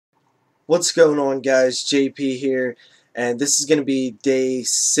What's going on, guys? JP here, and this is going to be day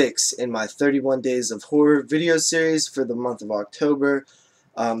 6 in my 31 Days of Horror video series for the month of October.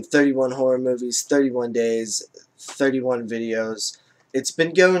 31 horror movies, 31 days, 31 videos. It's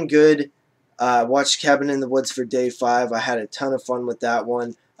been going good. Watched Cabin in the Woods for day 5. I had a ton of fun with that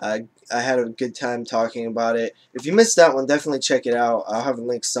one. I had a good time talking about it. If you missed that one, definitely check it out. I'll have a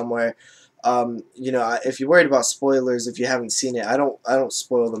link somewhere. If you're worried about spoilers, if you haven't seen it, I don't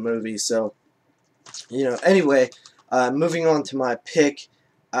spoil the movie. So, anyway, moving on to my pick,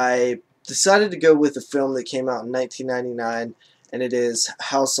 I decided to go with a film that came out in 1999, and it is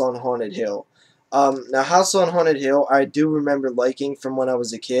House on Haunted Hill. Now, House on Haunted Hill, I do remember liking from when I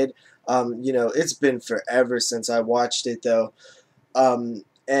was a kid. It's been forever since I watched it, though. I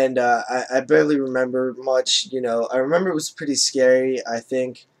barely remember much. I remember it was pretty scary, I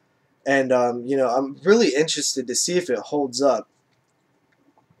think. And I'm really interested to see if it holds up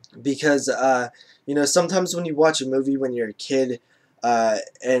because sometimes when you watch a movie when you're a kid,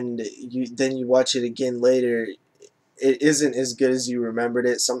 and you watch it again later, it isn't as good as you remembered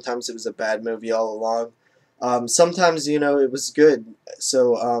it. Sometimes it was a bad movie all along. Sometimes it was good.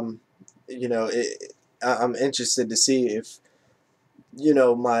 So I'm interested to see if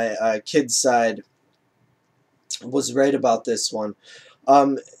my kid's side was right about this one.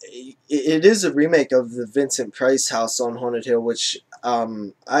 It is a remake of the Vincent Price House on Haunted Hill, which I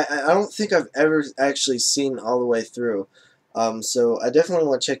don't think I've ever actually seen all the way through. So I definitely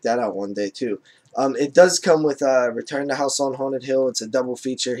want to check that out one day too. It does come with Return to House on Haunted Hill. It's a double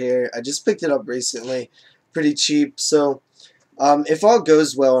feature here. I just picked it up recently, pretty cheap. So if all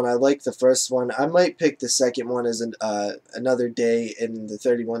goes well and I like the first one, I might pick the second one as another day in the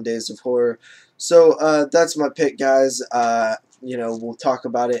 31 Days of Horror. So that's my pick, guys. We'll talk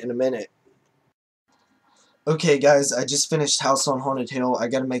about it in a minute. Okay, guys, I just finished House on Haunted Hill. I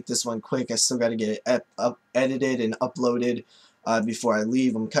gotta make this one quick. I still gotta get it edited and uploaded before I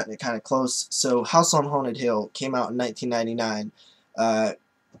leave. I'm cutting it kind of close. So, House on Haunted Hill came out in 1999.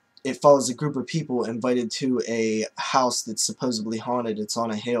 It follows a group of people invited to a house that's supposedly haunted. It's on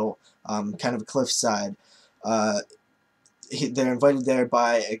a hill, kind of a cliffside. Uh, they're invited there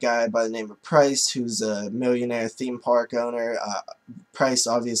by a guy by the name of Price, who's a millionaire theme park owner. Price,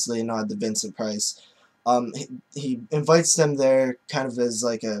 obviously, not the Vincent Price. He invites them there kind of as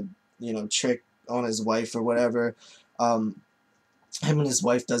like a trick on his wife or whatever. Him and his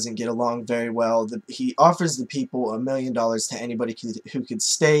wife doesn't get along very well. He offers the people $1 million to anybody who could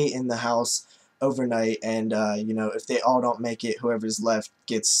stay in the house overnight, and if they all don't make it, whoever's left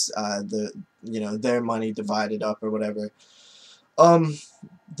gets their money divided up or whatever. Um,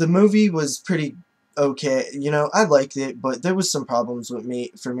 the movie was pretty okay. I liked it, but there was some problems with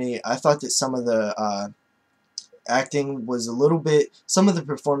me. For me, I thought that some of the acting was a little bit. Some of the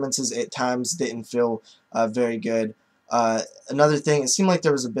performances at times didn't feel very good. Another thing, it seemed like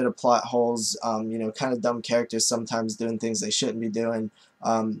there was a bit of plot holes. Kind of dumb characters sometimes doing things they shouldn't be doing.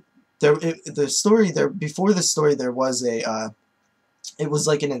 The story there before the story there was it was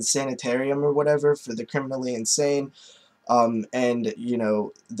like an insanitarium or whatever for the criminally insane. And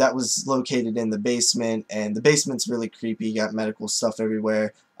that was located in the basement, and the basement's really creepy. You got medical stuff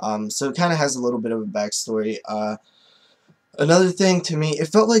everywhere. So it kind of has a little bit of a backstory. Another thing, to me, it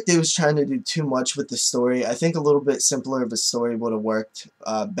felt like they was trying to do too much with the story. I think a little bit simpler of a story would have worked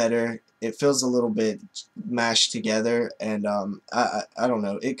better. It feels a little bit mashed together, and I don't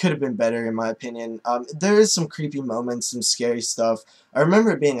know. It could have been better, in my opinion. There is some creepy moments, some scary stuff. I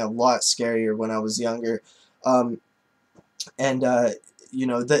remember it being a lot scarier when I was younger. Um, and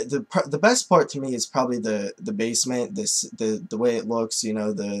the best part to me is probably the basement, the way it looks,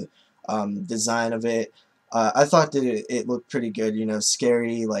 the design of it. I thought that it looked pretty good,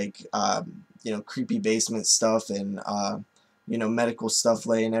 scary, like creepy basement stuff, and medical stuff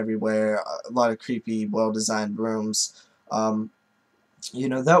laying everywhere, a lot of creepy, well designed rooms.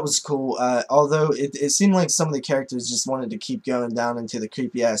 That was cool. Although it seemed like some of the characters just wanted to keep going down into the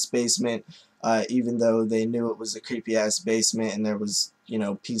creepy ass basement, even though they knew it was a creepy ass basement and there was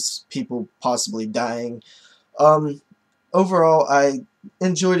people possibly dying. Um, Overall, I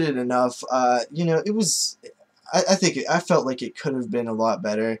enjoyed it enough. It was. I think I felt like it could have been a lot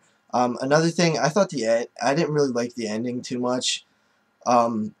better. Another thing, I thought I didn't really like the ending too much.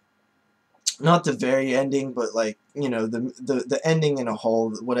 Um, Not the very ending, but like the ending in a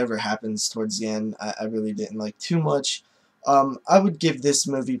whole, whatever happens towards the end, I really didn't like too much. I would give this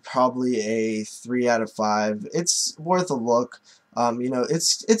movie probably a 3 out of 5. It's worth a look.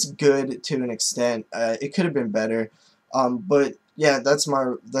 It's good to an extent. It could have been better, but yeah, that's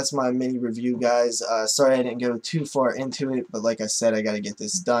my mini review, guys. Sorry I didn't go too far into it, but like I said, I gotta get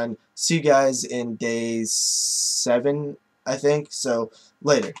this done. See you guys in day 7, I think. So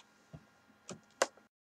later.